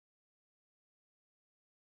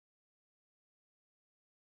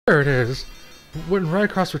There it is. When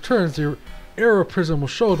Rycross returns, the arrow prism will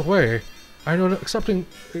show the way. I know accepting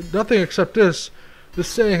nothing except this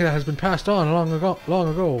saying that has been passed on long ago,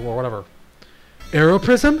 or whatever. Arrow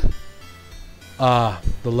prism? Ah,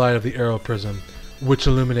 the light of the arrow prism, which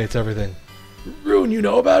illuminates everything. Rune, you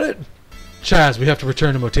know about it? Chaz, we have to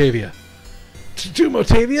return to Motavia. To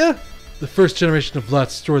Motavia? The first generation of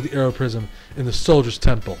Lutz stored the arrow prism in the Soldier's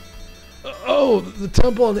Temple. Oh, the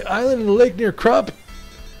temple on the island in the lake near Krupp?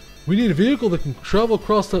 We need a vehicle that can travel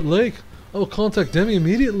across that lake. I will contact Demi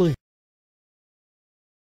immediately.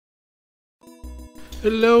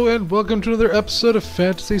 Hello and welcome to another episode of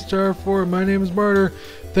Phantasy Star 4. My name is Martyr.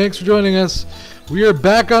 Thanks for joining us. We are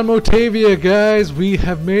back on Motavia, guys. We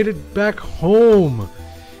have made it back home.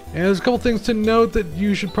 And there's a couple things to note that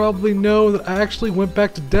you should probably know. That I actually went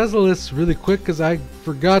back to Desolus really quick because I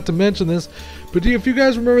forgot to mention this. But if you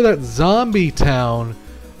guys remember that zombie town,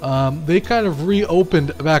 they kind of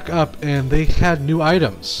reopened back up and they had new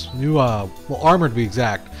items. New, well, armor to be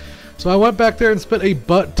exact. So I went back there and spent a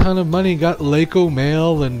butt ton of money, got Laco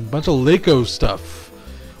mail and a bunch of Laco stuff.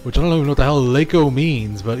 Which I don't even know what the hell Laco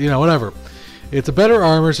means, but you know, whatever. It's a better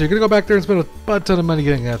armor, so you're going to go back there and spend a butt ton of money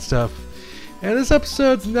getting that stuff. And this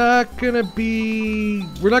episode's not going to be...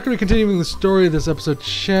 We're not going to be continuing the story of this episode,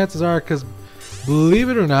 chances are, because believe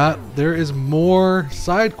it or not, there is more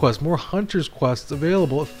side quests, more Hunter's quests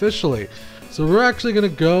available officially. So we're actually going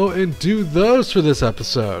to go and do those for this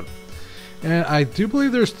episode. And I do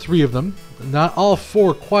believe there's 3 of them. Not all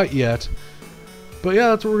 4 quite yet. But yeah,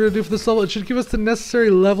 that's what we're going to do for this level. It should give us the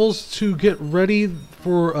necessary levels to get ready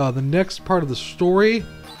for the next part of the story.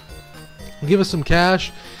 Give us some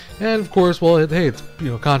cash. And of course, well, hey, it's, you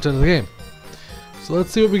know, content of the game. So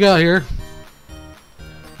let's see what we got here.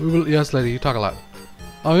 We will, yes, lady, you talk a lot.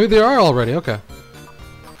 Oh, maybe they are already. Okay.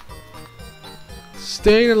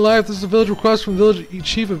 Staying in life. This is a village request from village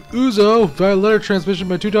chief of Uzo. Via letter transmission,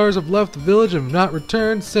 my 2 daughters have left the village and have not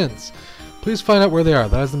returned since. Please find out where they are.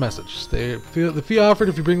 That is the message. The fee offered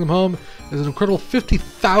if you bring them home is an incredible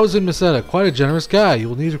 50,000 Meseta. Quite a generous guy. You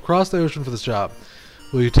will need to cross the ocean for this job.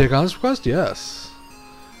 Will you take on this request? Yes.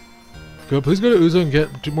 Please go to Uzo and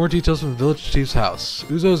get more details from the village chief's house.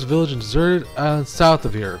 Uzo's village is deserted island south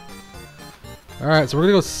of here. Alright, so we're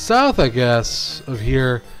going to go south, I guess, of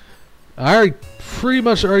here. I pretty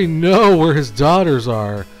much already know where his daughters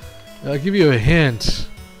are. I'll give you a hint.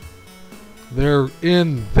 They're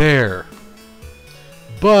in there.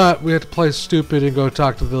 But we have to play stupid and go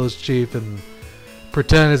talk to the village chief and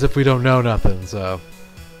pretend as if we don't know nothing, so...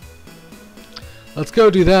 Let's go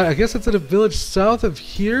do that. I guess it's at a village south of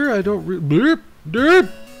here. I don't Nerpin!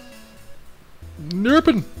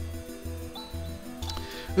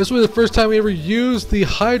 This will be the first time we ever used the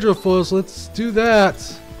hydrofoil, so let's do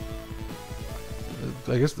that.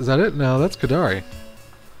 I guess, is that it? No, that's Kadari.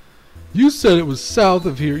 You said it was south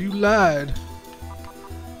of here. You lied.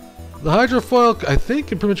 The hydrofoil, I think,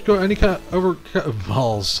 can pretty much go any kind of over...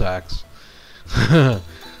 Ball sacks.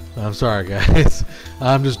 I'm sorry, guys.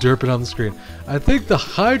 I'm just derping on the screen. I think the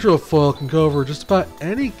hydrofoil can go over just about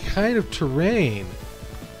any kind of terrain.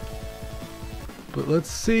 But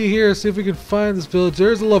let's see here, see if we can find this village.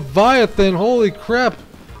 There's a Leviathan. Holy crap.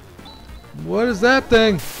 What is that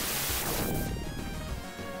thing?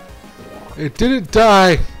 It didn't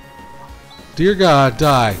die. Dear God,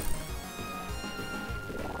 die.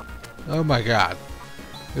 Oh my God.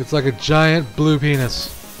 It's like a giant blue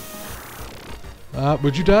penis.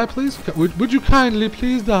 Would you die, please? Would you kindly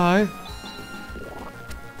please die?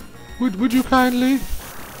 Would you kindly?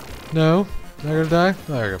 No? Not gonna die?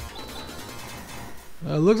 Oh, there we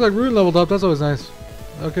go. Looks like Rune leveled up. That's always nice.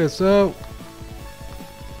 Okay, so...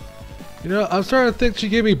 You know, I'm starting to think she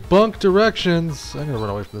gave me bunk directions. I'm gonna run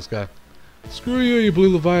away from this guy. Screw you, you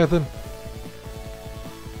blue Leviathan.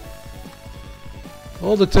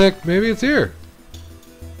 Hold a tick. Maybe it's here.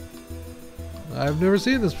 I've never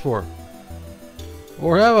seen this before.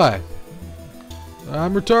 Or have I?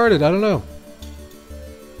 I'm retarded. I don't know.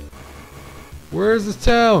 Where is this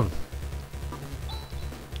town?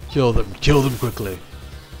 Kill them. Kill them quickly.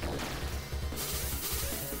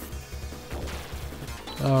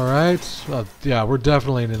 Alright. Well, yeah, we're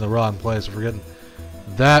definitely in the wrong place if we're getting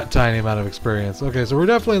that tiny amount of experience. Okay, so we're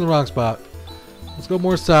definitely in the wrong spot. Let's go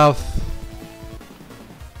more south.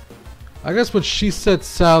 I guess when she said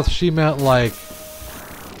south, she meant like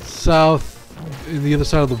south in the other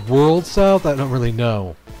side of the world south? I don't really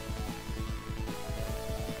know.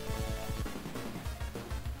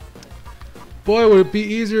 Boy, would it be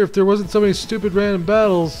easier if there wasn't so many stupid random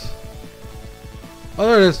battles. Oh,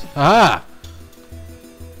 there it is. Aha!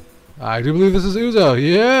 I do believe this is Uzo.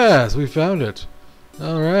 Yes, we found it.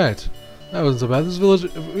 Alright. That wasn't so bad. This village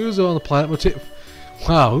of Uzo on the planet.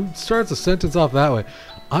 Wow, who starts a sentence off that way?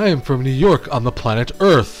 I am from New York on the planet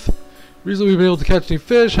Earth. Recently we've been able to catch any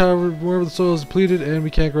fish, however, wherever the soil is depleted, and we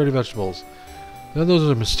can't grow any vegetables. Then those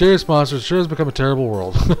are mysterious monsters. It sure has become a terrible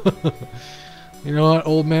world. You know what,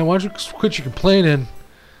 old man? Why don't you quit your complaining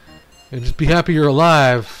and just be happy you're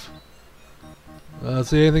alive?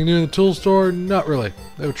 See anything new in the tool store? Not really.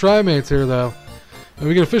 They have trimates here, though. And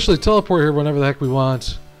we can officially teleport here whenever the heck we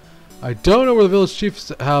want. I don't know where the village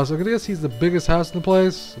chief's house. I'm gonna guess he's the biggest house in the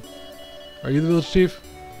place. Are you the village chief?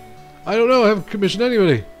 I don't know. I haven't commissioned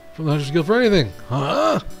anybody from the Hunters Guild for anything.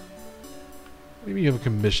 Huh? What do you mean you haven't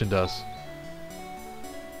commissioned us?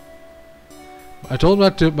 I told them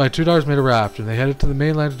not to. My two daughters made a raft, and they headed to the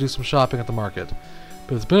mainland to do some shopping at the market.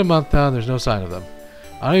 But it's been a month now, and there's no sign of them.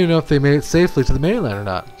 I don't even know if they made it safely to the mainland or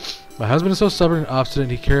not. My husband is so stubborn and obstinate,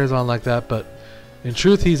 and he carries on like that, but in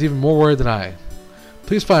truth, he's even more worried than I.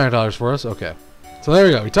 Please find our daughters for us. Okay. So there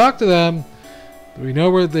we go. We talked to them. We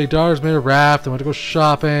know where the daughters made a raft. They went to go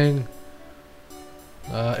shopping.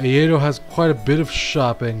 Aedo has quite a bit of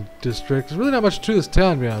shopping district. There's really not much to this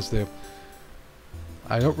town, to be honest with you.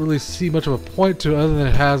 I don't really see much of a point to it other than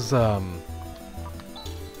it has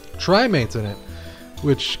trimates in it,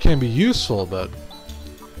 which can be useful, but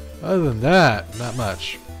other than that, not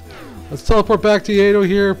much. Let's teleport back to Aedo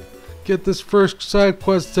here. Get this first side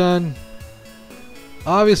quest done.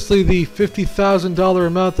 Obviously, the $50,000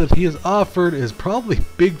 amount that he has offered is probably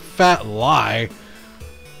a big fat lie.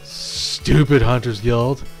 Stupid Hunters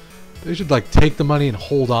Guild. They should, like, take the money and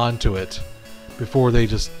hold on to it before they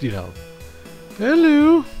just, you know.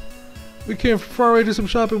 Hello. We came from far away to do some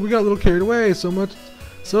shopping. We got a little carried away. So much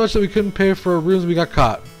that we couldn't pay for our rooms. We got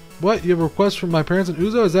caught. What? You have a request from my parents in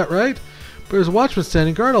Uzo? Is that right? But there's a watchman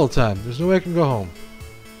standing guard all the time. There's no way I can go home.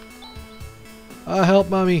 Help,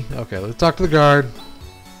 mommy. Okay, let's talk to the guard.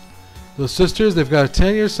 Those sisters, they've got a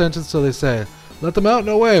 10-year sentence, so they say. Let them out?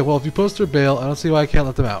 No way. Well, if you post their bail, I don't see why I can't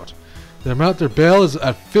let them out. Their bail is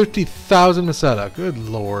at 50,000 meseta. Good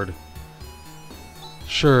lord.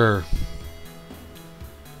 Sure.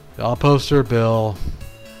 I'll post her bill.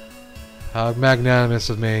 How magnanimous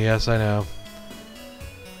of me. Yes, I know.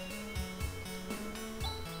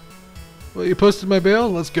 Well, you posted my bail?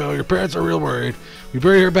 Let's go. Your parents are real worried. We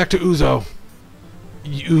bury her back to Uzo.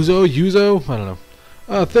 Uzo? I don't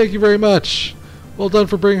know. Thank you very much. Well done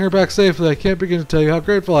for bringing her back safely. I can't begin to tell you how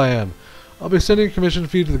grateful I am. I'll be sending a commission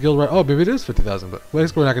fee to the guild. Oh, maybe it is 50,000, but we're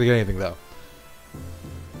not going to get anything, though.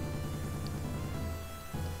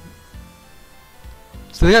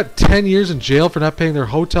 So they got 10 years in jail for not paying their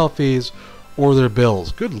hotel fees or their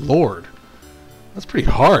bills. Good lord. That's pretty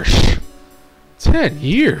harsh. 10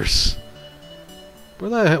 years.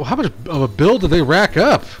 How much of a bill did they rack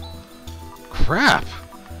up? Crap.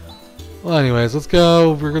 Well, anyways, let's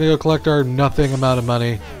go. We're going to go collect our nothing amount of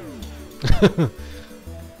money.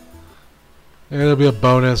 Maybe there'll be a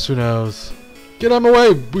bonus. Who knows? Get on my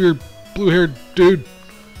way, weird blue-haired dude.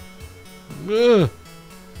 Ugh.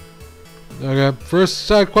 Okay, first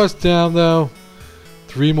side quest down, though.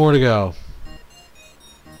 3 more to go.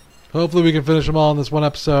 Hopefully we can finish them all in this one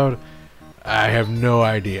episode. I have no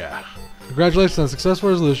idea. Congratulations on a successful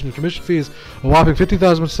resolution. Your commission fee is a whopping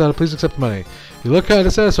 50,000 meseta. Please accept the money. You look kind of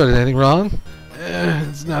dissatisfied. Is anything wrong?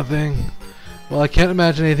 It's nothing. Well, I can't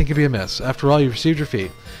imagine anything could be amiss. After all, you've received your fee.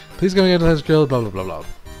 Please go again to the guild. Blah blah blah blah.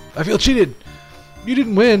 I feel cheated. You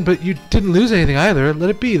didn't win, but you didn't lose anything either. Let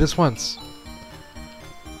it be this once.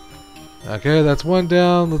 Okay, that's one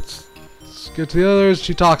down. Let's get to the others.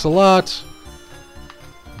 She talks a lot.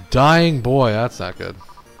 Dying boy. That's not good.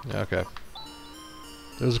 Okay.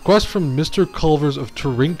 There's a request from Mr. Culvers of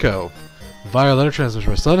Turinko via letter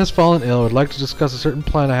transmission. My son has fallen ill. I would like to discuss a certain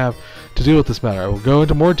plan I have to deal with this matter. I will go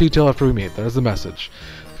into more detail after we meet. That is the message.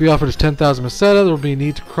 If we offer us 10,000 meseta, there will be a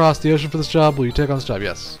need to cross the ocean for this job. Will you take on this job?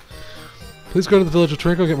 Yes. Please go to the village of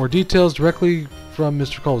Turinko and get more details directly from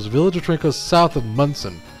Mr. Culvers. The village of Turinko is south of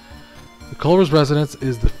Munson. The Culvers residence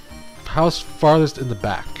is the house farthest in the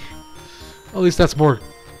back. Well, at least that's more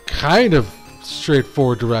kind of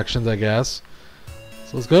straightforward directions, I guess.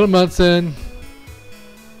 So let's go to Munson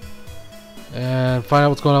and find out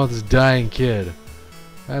what's going on with this dying kid.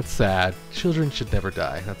 That's sad. Children should never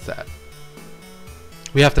die. That's sad.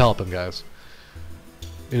 We have to help him, guys.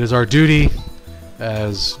 It is our duty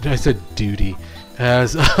as... I said duty.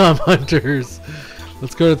 As hunters.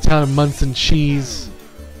 Let's go to the town of Munson Cheese.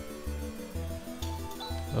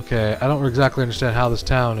 Okay, I don't exactly understand how this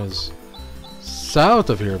town is south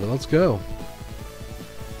of here, but let's go.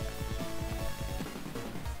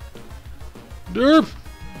 Derp!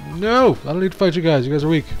 No! I don't need to fight you guys. You guys are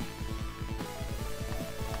weak.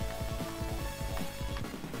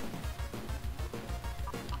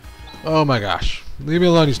 Oh my gosh. Leave me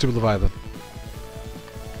alone, you stupid Leviathan.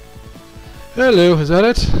 Hello, is that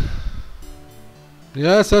it?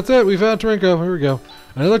 Yes, that's it. We found Tarinko. Here we go.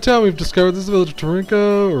 Another town we've discovered. This is the village of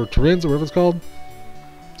Tarinko, or Tarins, or whatever it's called.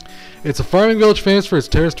 It's a farming village famous for its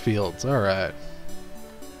terraced fields. Alright.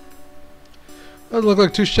 Doesn't look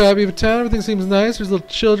like too shabby of a town. Everything seems nice. There's little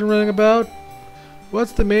children running about.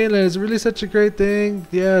 What's the mainland? Is it really such a great thing?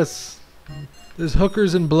 Yes. There's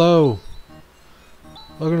hookers and blow.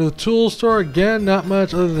 Welcome to the tool store. Again, not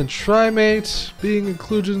much other than Trimate being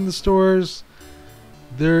included in the stores.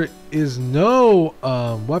 There is no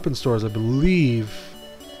weapon stores, I believe,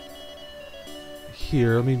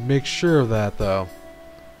 here. Let me make sure of that, though.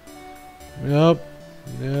 Yep.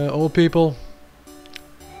 Yeah, old people.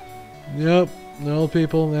 Yep. The old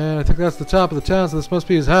people. Man, I think that's the top of the town, so this must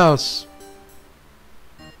be his house.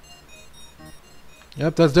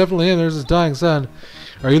 Yep, that's definitely him. There's his dying son.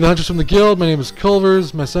 Are you the hunters from the guild? My name is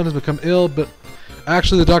Culvers. My son has become ill, but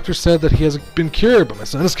actually the doctor said that he hasn't been cured, but my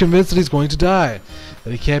son is convinced that he's going to die,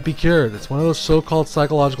 that he can't be cured. It's one of those so-called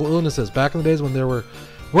psychological illnesses. Back in the days when there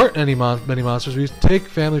weren't many monsters, we used to take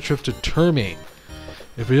family trips to Termi.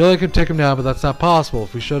 If we really could take him now, but that's not possible.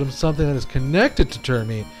 If we showed him something that is connected to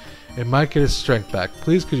Termi, it might get his strength back.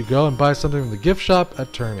 Please, could you go and buy something from the gift shop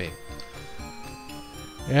at Termi?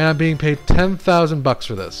 And I'm being paid 10,000 bucks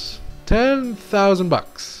for this. 10,000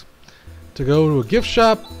 bucks to go to a gift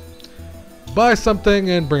shop, buy something,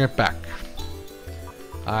 and bring it back.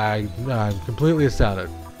 I'm completely astounded.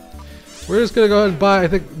 We're just gonna go ahead and buy, I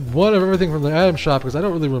think, one of everything from the item shop because I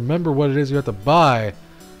don't really remember what it is you have to buy.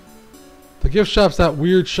 The gift shop's that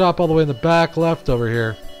weird shop all the way in the back left over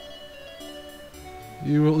here.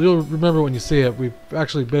 You'll remember when you see it. We've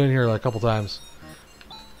actually been in here like a couple times.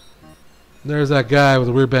 There's that guy with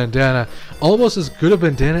a weird bandana. Almost as good a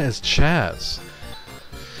bandana as Chaz.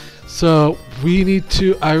 So we need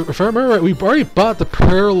to... if I remember right, we've already bought the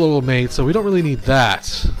parallel mate, so we don't really need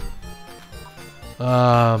that.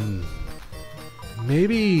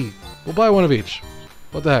 Maybe we'll buy one of each.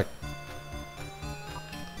 What the heck?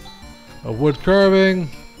 A wood carving.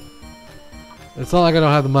 It's not like I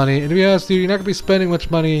don't have the money. And to be honest with you, you're not going to be spending much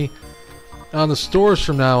money on the stores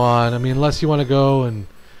from now on. I mean, unless you want to go and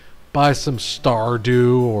buy some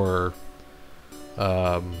Stardew or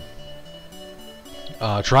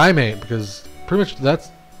Trimate, because pretty much that's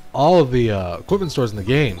all of the equipment stores in the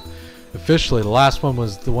game. Officially, the last one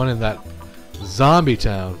was the one in that zombie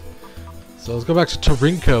town. So let's go back to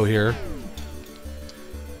Tarinko here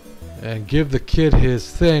and give the kid his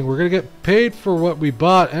thing. We're gonna get paid for what we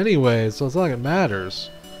bought anyway, so it's not like it matters.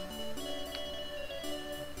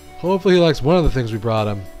 Hopefully he likes one of the things we brought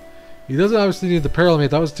him. He doesn't obviously need the parallel mate.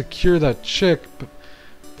 That was to cure that chick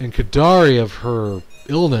in Kadari of her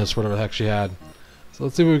illness, whatever the heck she had. So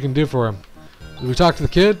let's see what we can do for him. Did we talk to the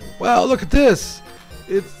kid? Wow, look at this!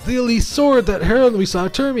 It's the elite sword, that heroine that we saw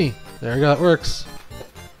at Termi. There you go, it works.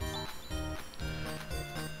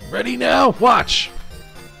 Ready now? Watch!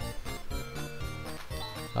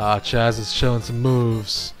 Ah, Chaz is showing some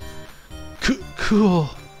moves. Cool.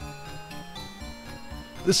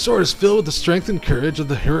 This sword is filled with the strength and courage of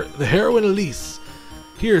the heroine Elise.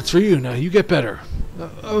 Here, it's for you. Now you get better.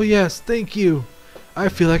 Oh yes, thank you. I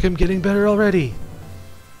feel like I'm getting better already.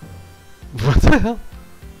 What the hell?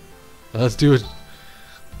 Let's do it.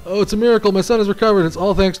 Oh, it's a miracle. My son has recovered. It's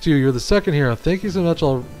all thanks to you. You're the second hero. Thank you so much.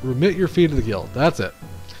 I'll remit your fee to the guild. That's it.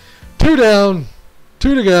 2 down.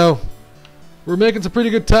 2 to go. We're making some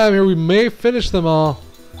pretty good time here. We may finish them all.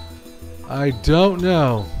 I don't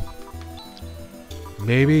know.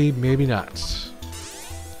 Maybe, maybe not. Let's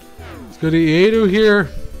go to Iedu here.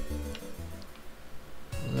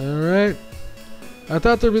 Alright. I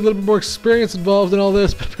thought there'd be a little bit more experience involved in all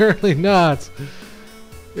this, but apparently not.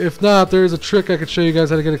 If not, there is a trick I could show you guys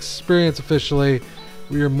how to get experience officially.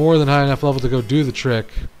 We are more than high enough level to go do the trick.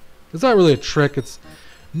 It's not really a trick, it's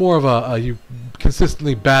more of a you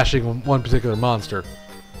consistently bashing one particular monster.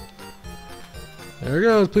 There we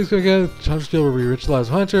go. Please go again. Hunter skill where we enrich the lives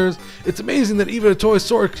of hunters. It's amazing that even a toy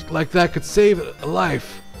sword like that could save a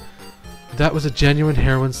life. That was a genuine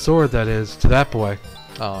heroine sword, that is, to that boy.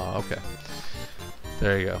 Oh, okay.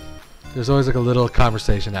 There you go. There's always like a little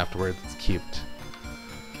conversation afterwards. It's cute.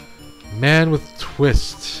 Man with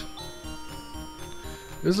twist.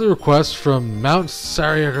 This is a request from Mount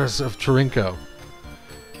Sariagus of Tarinko.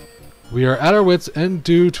 We are at our wits' end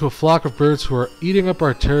due to a flock of birds who are eating up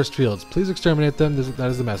our terraced fields. Please exterminate them. That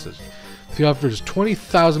is the message. If you offer just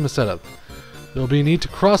 20,000 Meseta, there will be a need to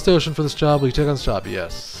cross the ocean for this job. Will you take on this job?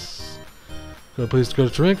 Yes. Please go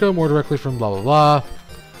to Tarinko, more directly from blah blah blah.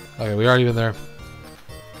 Okay, we aren't even there.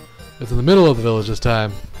 It's in the middle of the village this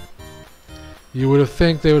time. You would have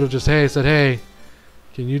think they would have just said, hey,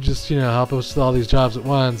 can you just, help us with all these jobs at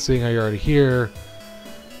once, seeing how you're already here,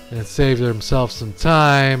 and save themselves some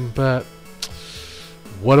time, but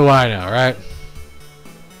what do I know, right?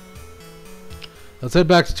 Let's head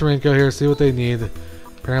back to Tarinko here, see what they need.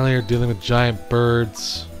 Apparently you're dealing with giant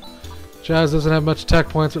birds. Chaz doesn't have much tech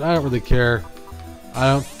points, but I don't really care. I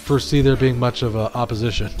don't foresee there being much of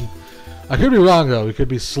opposition. I could be wrong, though. We could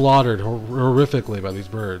be slaughtered horrifically by these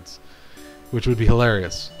birds, which would be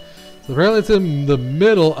hilarious. So apparently it's in the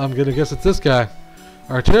middle. I'm going to guess it's this guy.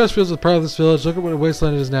 Our terrace fields are part of this village. Look at what a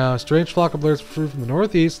wasteland it is now. A strange flock of birds flew from the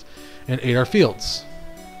northeast and ate our fields.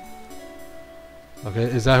 Okay,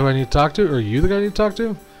 is that who I need to talk to? Or are you the guy I need to talk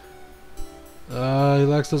to? He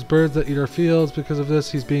likes those birds that eat our fields. Because of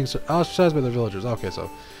this, he's being ostracized by the villagers. Okay, so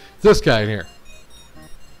this guy in here.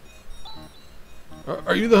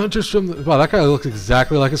 Are you the hunters from the... Wow, that guy looks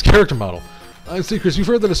exactly like his character model. I'm Seekers. You've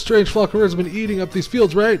heard that a strange flock of birds have been eating up these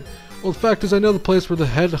fields, right? Well, the fact is I know the place where the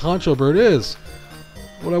head honcho bird is.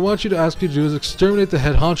 What I want you to do is exterminate the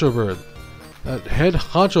head honcho bird. That head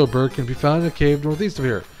honcho bird can be found in a cave northeast of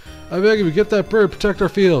here. I beg of you, get that bird, protect our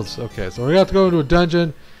fields. Okay, so we have to go into a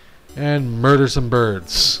dungeon and murder some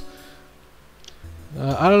birds.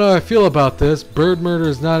 I don't know how I feel about this. Bird murder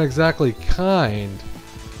is not exactly kind.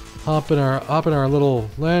 Hop in our little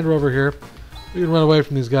Land Rover here. We can run away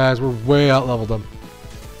from these guys. We're way out leveled them.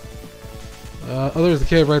 Oh, there's the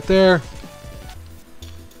cave right there.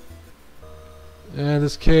 And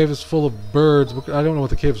this cave is full of birds. I don't know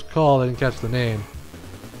what the cave is called. I didn't catch the name.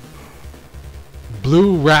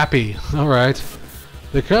 Blue Rappy. Alright.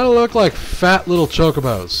 They kind of look like fat little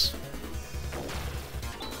chocobos.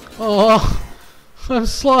 Oh, I'm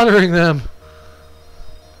slaughtering them.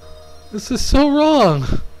 This is so wrong.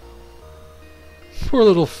 Poor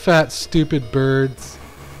little fat stupid birds.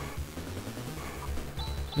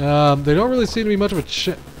 They don't really seem to be much of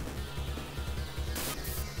a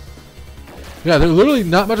yeah, they're literally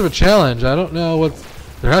not much of a challenge. I don't know what...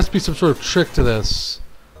 There has to be some sort of trick to this.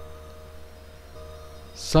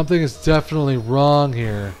 Something is definitely wrong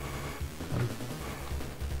here.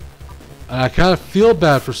 I kind of feel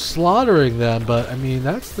bad for slaughtering them, but I mean,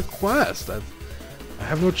 that's the quest. I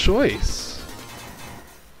have no choice.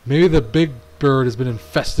 Maybe the big bird has been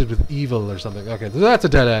infested with evil or something. Okay, so that's a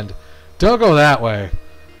dead end. Don't go that way.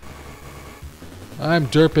 I'm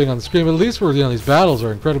derping on the screen, but at least these battles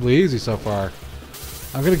are incredibly easy so far.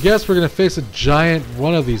 I'm gonna guess we're gonna face a giant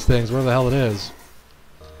one of these things, whatever the hell it is.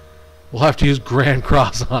 We'll have to use Grand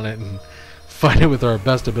Cross on it and fight it with our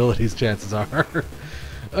best abilities, chances are.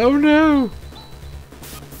 Oh no!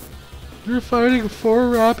 You're fighting 4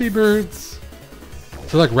 rappy birds.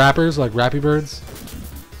 So like rappers, like rappy birds?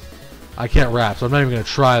 I can't rap, so I'm not even gonna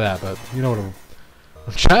try that, but you know what?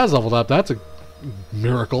 When Chaz leveled up, that's a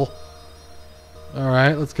miracle.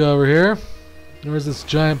 Alright, let's go over here. Where's this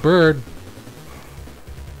giant bird?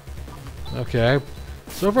 Okay.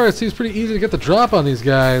 So far it seems pretty easy to get the drop on these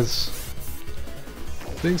guys.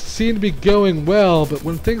 Things seem to be going well, but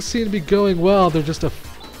when things seem to be going well, they're just a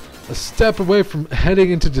step away from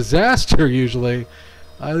heading into disaster usually.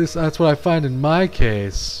 At least that's what I find in my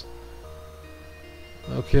case.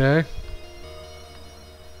 Okay.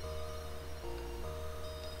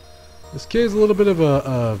 This cave's a little bit of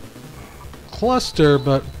a cluster,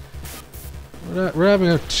 but we're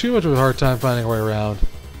having too much of a hard time finding our way around.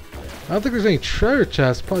 I don't think there's any treasure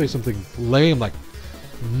chests. Probably something lame like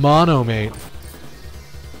monomate.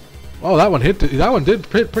 Oh, that one hit. That one did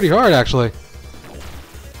hit pretty hard, actually.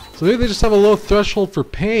 So maybe they just have a low threshold for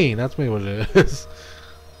pain. That's maybe what it is.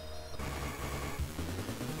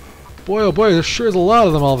 Boy, oh boy, there sure is a lot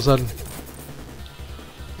of them all of a sudden.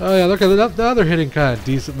 Oh yeah, look at that. Now they're hitting kind of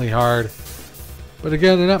decently hard. But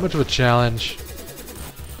again, they're not much of a challenge.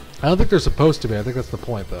 I don't think they're supposed to be. I think that's the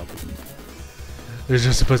point, though. They're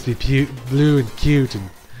just supposed to be blue and cute and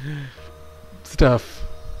stuff.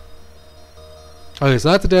 Okay,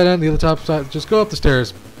 so that's a dead end. The other top side. Just go up the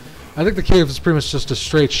stairs. I think the cave is pretty much just a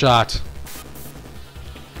straight shot.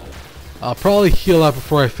 I'll probably heal up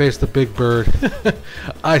before I face the big bird.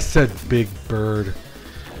 I said big bird.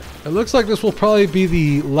 It looks like this will probably be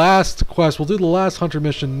the last quest. We'll do the last hunter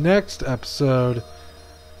mission next episode.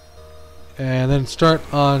 And then start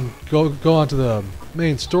on... Go on to the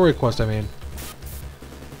main story quest, I mean.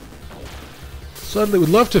 Suddenly, we'd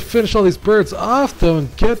love to finish all these birds off, though,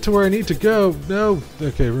 and get to where I need to go. No.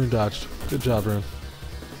 Okay, Rune dodged. Good job, Rune.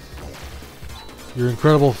 Your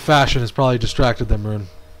incredible fashion has probably distracted them, Rune.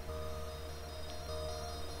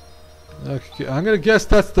 Okay, I'm going to guess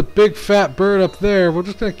that's the big fat bird up there. We're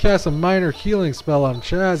just going to cast a minor healing spell on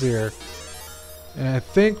Chaz here. And I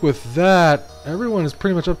think with that, everyone is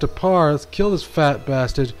pretty much up to par. Let's kill this fat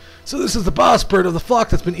bastard. So this is the boss bird of the flock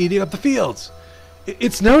that's been eating up the fields.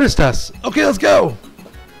 It's noticed us. Okay, let's go.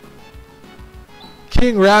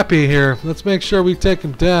 King Rappy here. Let's make sure we take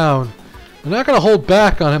him down. I'm not going to hold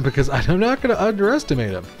back on him because I'm not going to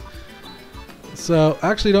underestimate him. So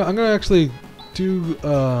actually, no, I'm going to actually do.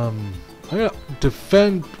 I'm going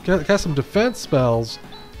to cast some defense spells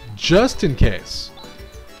just in case.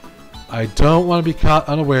 I don't want to be caught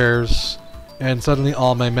unawares and suddenly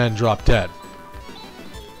all my men drop dead.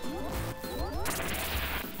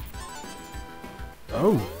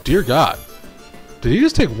 Oh, dear God. Did he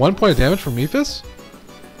just take 1 point of damage from Mephis?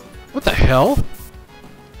 What the hell?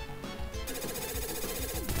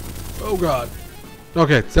 Oh, God.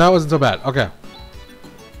 Okay, so that wasn't so bad. Okay.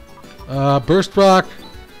 Burst Rock.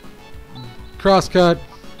 Crosscut.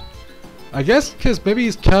 I guess because maybe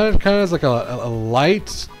he's kind of as like a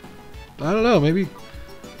light... I don't know, maybe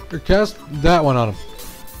or cast that one on him.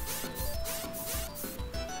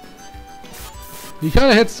 He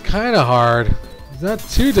kind of hits kind of hard. It's not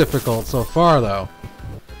too difficult so far, though.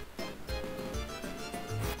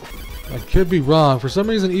 I could be wrong. For some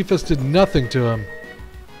reason, Ephus did nothing to him.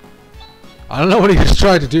 I don't know what he just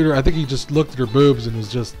tried to do to her. I think he just looked at her boobs and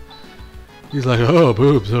was just... He's like, oh,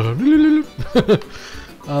 boobs.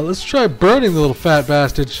 Let's try burning the little fat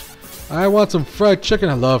bastard. I want some fried chicken.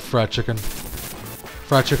 I love fried chicken.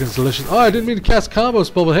 Fried chicken's delicious. Oh, I didn't mean to cast combo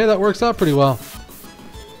spell, but hey, that works out pretty well.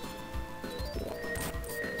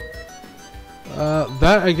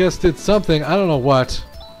 That, I guess, did something. I don't know what.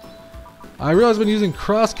 I realized I've been using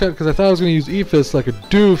Crosscut because I thought I was going to use Ephus like a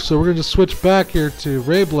doof, so we're going to just switch back here to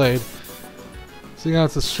Ray Blade. Seeing how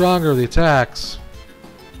it's the stronger of the attacks.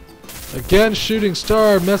 Again, Shooting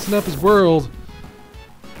Star messing up his world.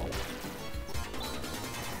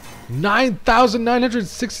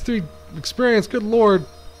 9,963 experience, good lord.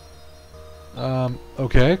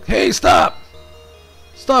 Okay. Hey, stop!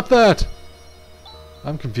 Stop that!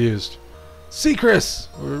 I'm confused. Seacrest!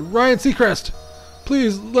 Or Ryan Seacrest!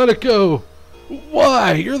 Please, let it go!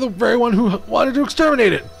 Why? You're the very one who wanted to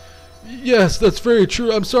exterminate it! Yes, that's very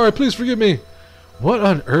true. I'm sorry. Please forgive me. What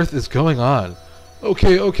on earth is going on?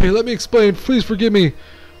 Okay, let me explain. Please forgive me.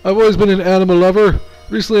 I've always been an animal lover.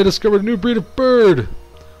 Recently I discovered a new breed of bird.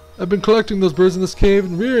 I've been collecting those birds in this cave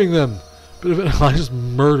and rearing them. But I just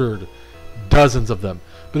murdered dozens of them.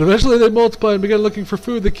 But eventually they multiplied and began looking for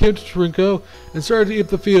food. They came to Trinco and started to eat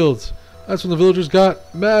the fields. That's when the villagers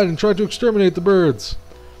got mad and tried to exterminate the birds.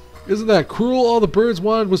 Isn't that cruel? All the birds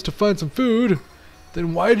wanted was to find some food.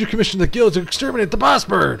 Then why did you commission the guild to exterminate the boss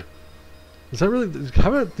bird? Is that really...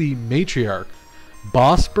 How about the matriarch?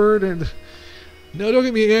 Boss bird and... No, don't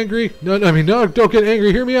get me angry. No, don't get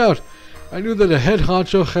angry. Hear me out. I knew that a head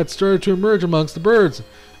honcho had started to emerge amongst the birds,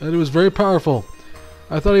 and that it was very powerful.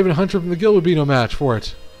 I thought even a hunter from the guild would be no match for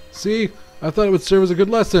it. See? I thought it would serve as a good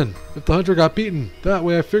lesson if the hunter got beaten. That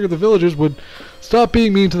way I figured the villagers would stop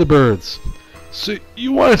being mean to the birds. So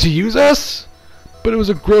you wanted to use us? But it was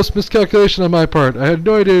a gross miscalculation on my part. I had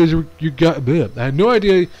no idea I had no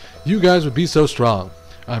idea you guys would be so strong.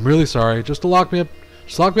 I'm really sorry. Just lock me up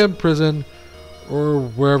in prison or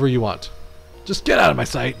wherever you want. Just get out of my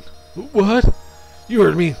sight. What? You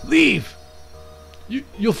heard me. Leave.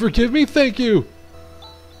 You'll forgive me? Thank you.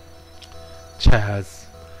 Chaz.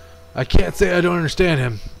 I can't say I don't understand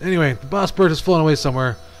him. Anyway, the boss bird has flown away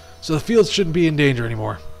somewhere, so the fields shouldn't be in danger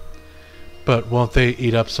anymore. But won't they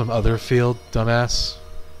eat up some other field, dumbass?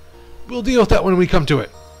 We'll deal with that when we come to it.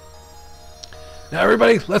 Now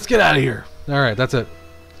everybody, let's get out of here. Alright, that's it.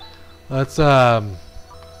 Let's go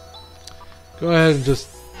ahead and just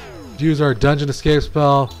use our dungeon escape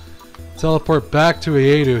spell. Teleport back to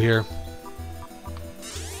Aedu here.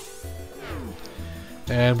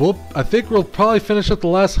 And I think we'll probably finish up the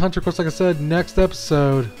last hunter quest, like I said, next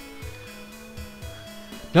episode.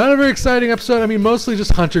 Not a very exciting episode. I mean, mostly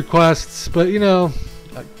just hunter quests, but you know,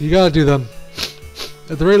 you gotta do them.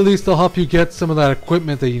 At the very least, they'll help you get some of that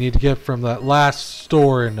equipment that you need to get from that last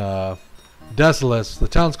store in Desolus. The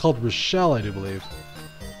town's called Rochelle, I do believe.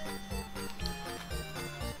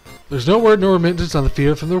 There's no word, no remittance on the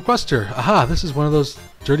field from the requester. Aha, this is one of those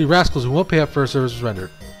dirty rascals who won't pay up for a service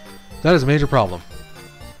rendered. That is a major problem.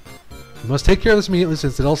 We must take care of this immediately,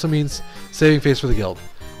 since it also means saving face for the guild.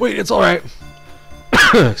 Wait, it's alright.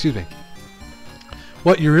 Excuse me.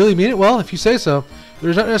 What, you really mean it? Well, if you say so.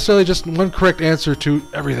 There's not necessarily just one correct answer to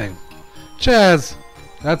everything. Chaz!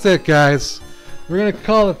 That's it, guys. We're going to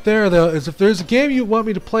call it there, though. As if there's a game you want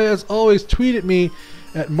me to play, as always, tweet at me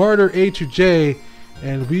at MartyrA2J,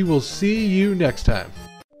 and we will see you next time.